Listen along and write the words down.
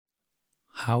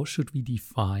How should we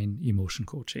define emotion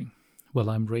coaching? Well,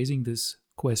 I'm raising this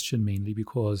question mainly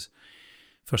because,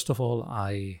 first of all,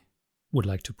 I would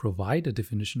like to provide a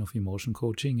definition of emotion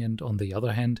coaching. And on the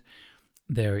other hand,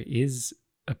 there is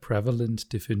a prevalent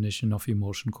definition of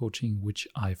emotion coaching, which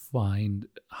I find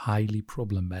highly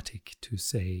problematic, to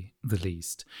say the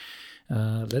least.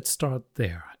 Let's start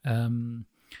there.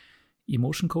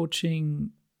 Emotion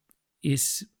coaching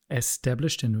is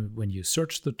established, and when you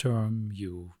search the term,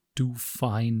 you do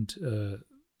find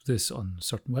this on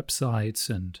certain websites,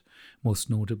 and most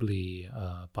notably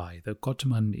by the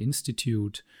Gottman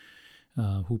Institute,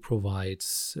 who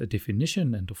provides a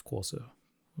definition and, of course,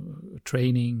 a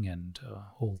training and a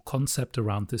whole concept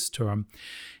around this term.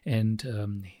 And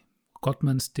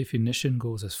Gottman's definition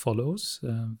goes as follows.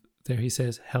 There he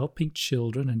says, helping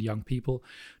children and young people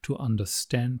to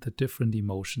understand the different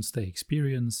emotions they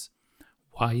experience,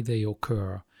 why they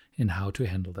occur, and how to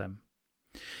handle them.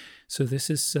 So this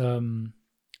is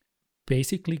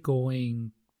basically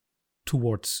going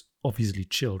towards, obviously,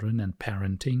 children and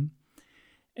parenting.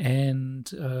 And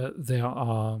there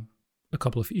are a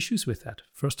couple of issues with that.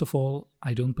 First of all,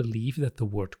 I don't believe that the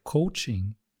word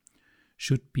coaching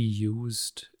should be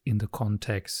used in the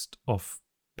context of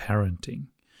parenting.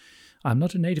 I'm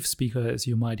not a native speaker, as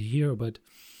you might hear, but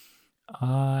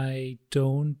I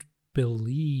don't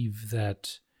believe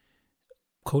that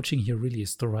coaching here really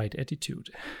is the right attitude.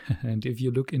 And if you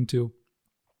look into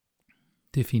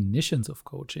definitions of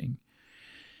coaching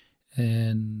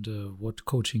and what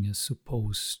coaching is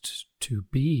supposed to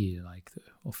be, like the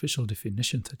official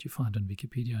definitions that you find on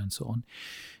Wikipedia and so on,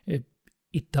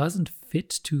 it doesn't fit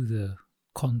to the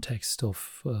context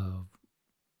of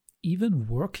even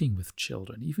working with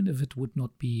children, even if it would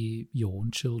not be your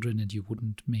own children and you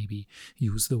wouldn't maybe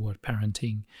use the word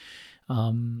parenting.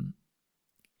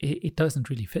 It doesn't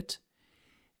really fit.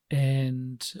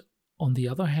 And on the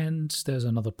other hand, there's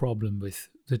another problem with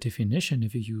the definition.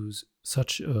 If you use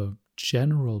such a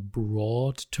general,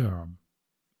 broad term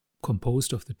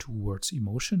composed of the two words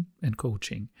emotion and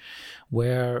coaching,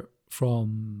 where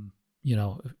from,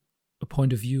 a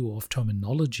point of view of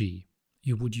terminology,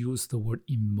 you would use the word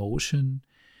emotion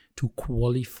to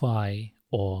qualify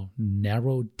or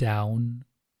narrow down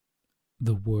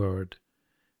the word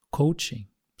coaching.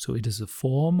 So it is a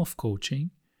form of coaching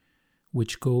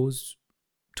which goes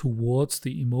towards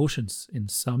the emotions in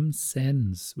some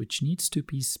sense, which needs to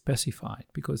be specified,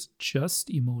 because just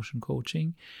emotion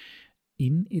coaching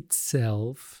in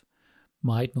itself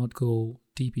might not go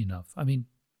deep enough. I mean,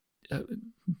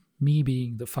 me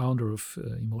being the founder of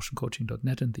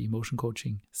emotioncoaching.net and the emotion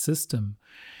coaching system,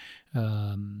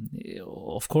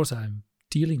 of course, I'm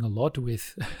dealing a lot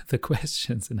with the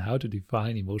questions and how to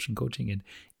define emotion coaching and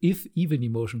if even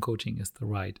emotion coaching is the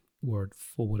right word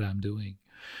for what I'm doing.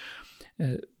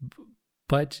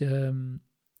 But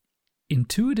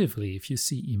intuitively, if you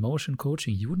see emotion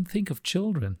coaching, you wouldn't think of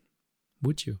children,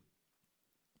 would you?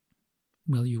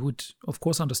 Well, you would, of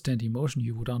course, understand emotion.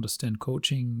 You would understand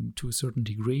coaching to a certain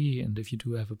degree. And if you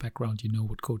do have a background, you know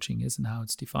what coaching is and how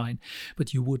it's defined.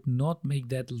 But you would not make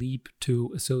that leap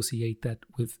to associate that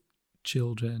with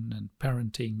children and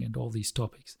parenting and all these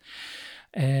topics.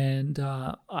 And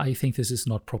I think this is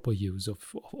not proper use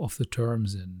of the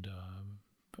terms. And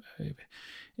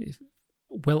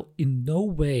well, in no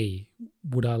way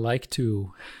would I like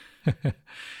to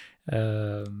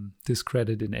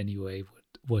discredit in any way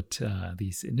what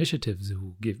these initiatives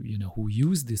who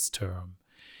use this term,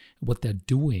 what they're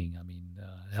doing. I mean,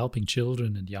 helping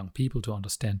children and young people to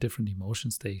understand different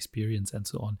emotions they experience and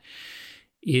so on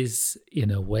is in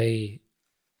a way,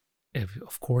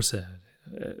 of course,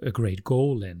 a great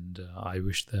goal, and I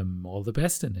wish them all the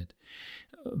best in it.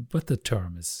 But the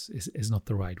term is not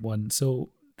the right one. So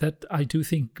that, I do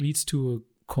think, leads to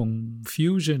a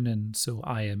confusion, and so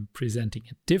I am presenting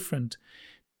a different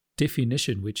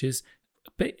definition, which is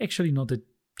actually not a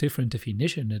different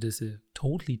definition. It is a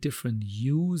totally different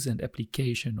use and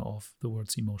application of the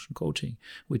words emotion coaching,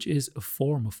 which is a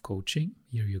form of coaching,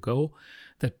 here you go,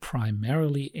 that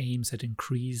primarily aims at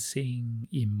increasing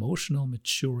emotional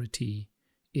maturity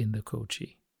in the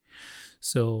coachee.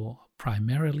 So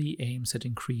primarily aims at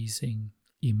increasing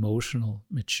emotional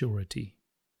maturity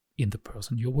in the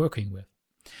person you're working with.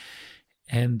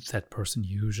 And that person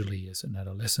usually is an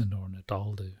adolescent or an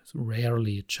adult, is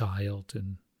rarely a child,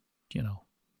 and,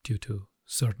 due to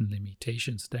certain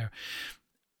limitations there.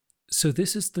 So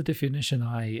this is the definition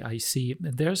I see.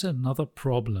 And there's another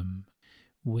problem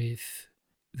with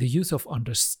the use of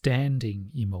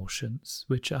understanding emotions,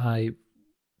 which I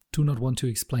do not want to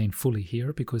explain fully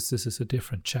here, because this is a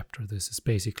different chapter. This is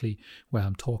basically where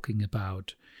I'm talking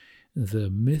about the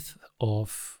myth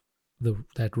of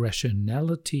that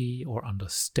rationality or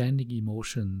understanding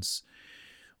emotions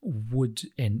would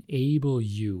enable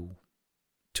you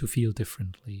to feel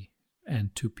differently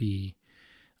and to be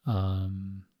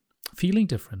feeling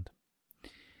different.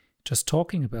 Just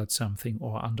talking about something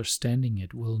or understanding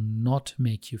it will not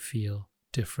make you feel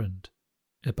different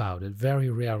about it. Very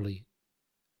rarely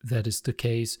that is the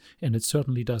case, and it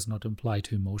certainly does not apply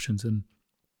to emotions. And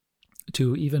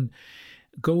to even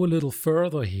go a little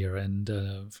further here, and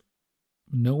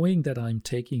knowing that I'm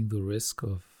taking the risk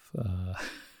of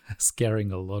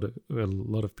scaring a lot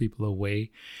of people away,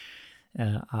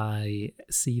 I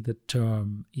see the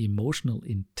term emotional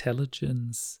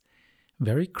intelligence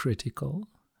very critical,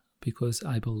 because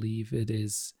I believe it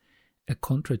is a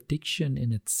contradiction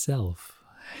in itself.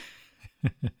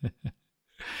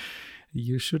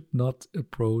 You should not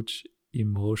approach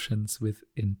emotions with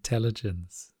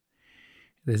intelligence.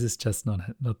 This is just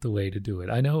not the way to do it.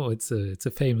 I know it's a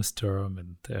famous term,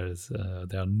 and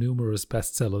there are numerous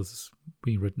bestsellers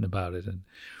being written about it. And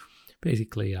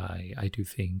basically, I do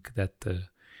think that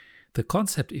the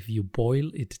concept, if you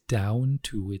boil it down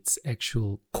to its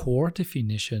actual core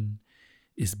definition,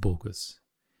 is bogus.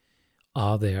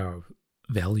 Are there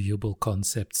valuable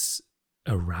concepts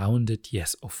around it?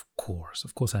 Yes, of course.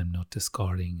 Of course, I'm not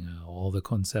discarding all the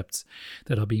concepts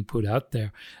that are being put out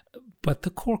there. But the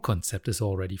core concept is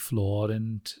already flawed,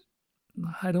 and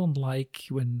I don't like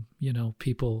when,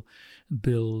 people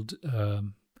build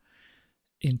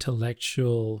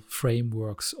intellectual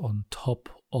frameworks on top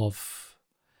of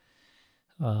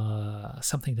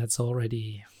something that's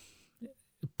already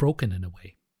broken in a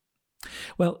way.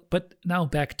 Well, but now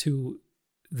back to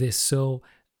this. So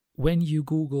when you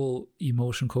Google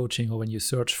emotion coaching, or when you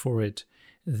search for it,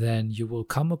 then you will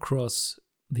come across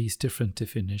these different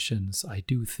definitions. I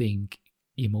do think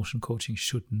emotion coaching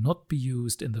should not be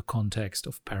used in the context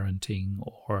of parenting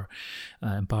or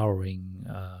empowering,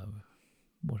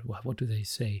 what do they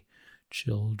say,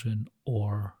 children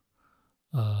or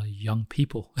young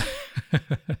people.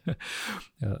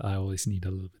 I always need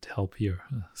a little bit help here,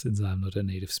 since I'm not a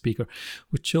native speaker,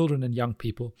 with children and young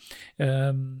people.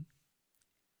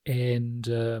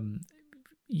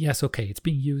 Yes, okay, it's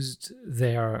being used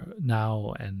there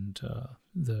now, and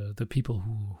the people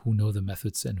who know the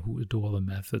methods and who adore the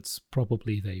methods,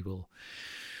 probably they will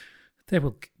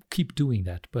keep doing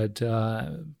that. But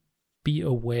be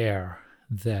aware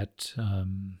that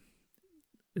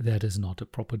that is not a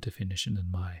proper definition,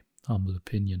 in my humble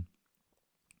opinion.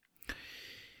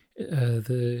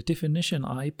 The definition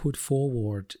I put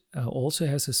forward also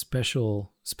has a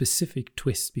specific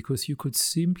twist, because you could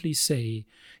simply say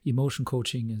emotion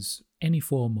coaching is any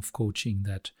form of coaching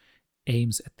that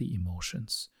aims at the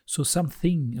emotions. So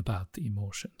something about the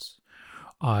emotions.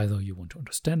 Either you want to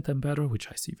understand them better,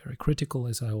 which I see very critical,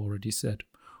 as I already said,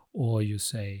 or you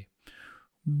say,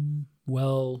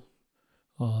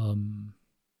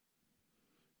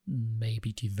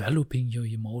 maybe developing your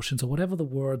emotions, or whatever the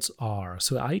words are.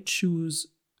 So I choose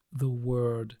the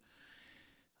word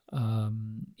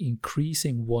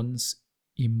increasing one's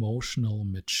emotional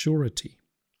maturity.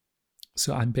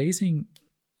 So I'm basing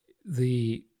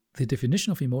the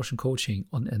definition of emotion coaching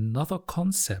on another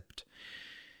concept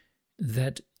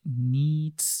that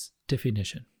needs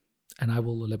definition. And I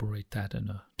will elaborate that in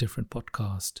a different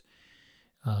podcast,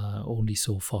 only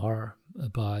so far,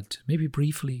 but maybe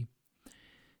briefly.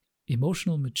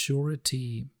 Emotional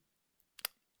maturity,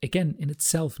 again, in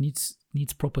itself needs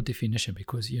proper definition,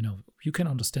 because you can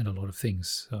understand a lot of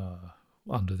things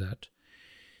under that.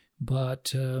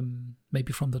 But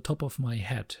maybe from the top of my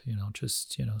head,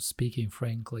 just speaking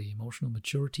frankly, emotional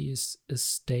maturity is a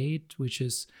state which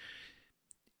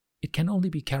it can only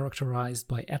be characterized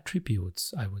by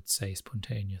attributes, I would say,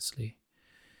 spontaneously.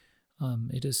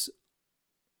 It is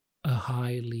a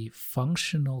highly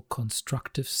functional,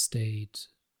 constructive state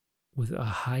with a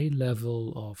high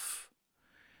level of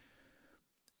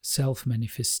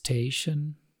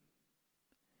self-manifestation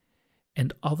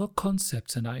and other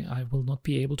concepts. And I will not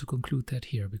be able to conclude that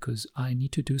here, because I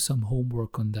need to do some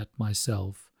homework on that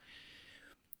myself.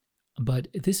 But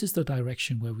this is the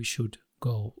direction where we should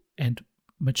go. And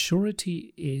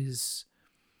maturity is,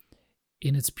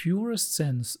 in its purest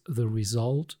sense, the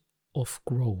result of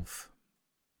growth.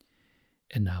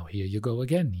 And now here you go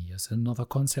again. Here's another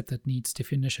concept that needs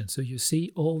definition. So you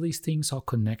see, all these things are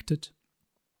connected.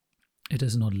 It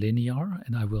is not linear,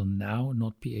 and I will now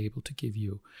not be able to give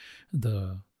you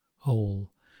the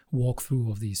whole walkthrough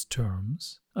of these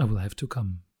terms. I will have to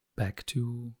come back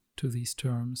to these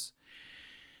terms,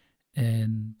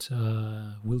 and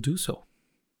will do so.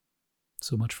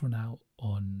 So much for now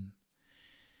on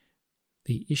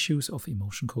the issues of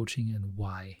emotion coaching and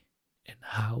why and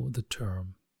how the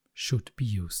term should be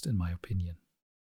used, in my opinion.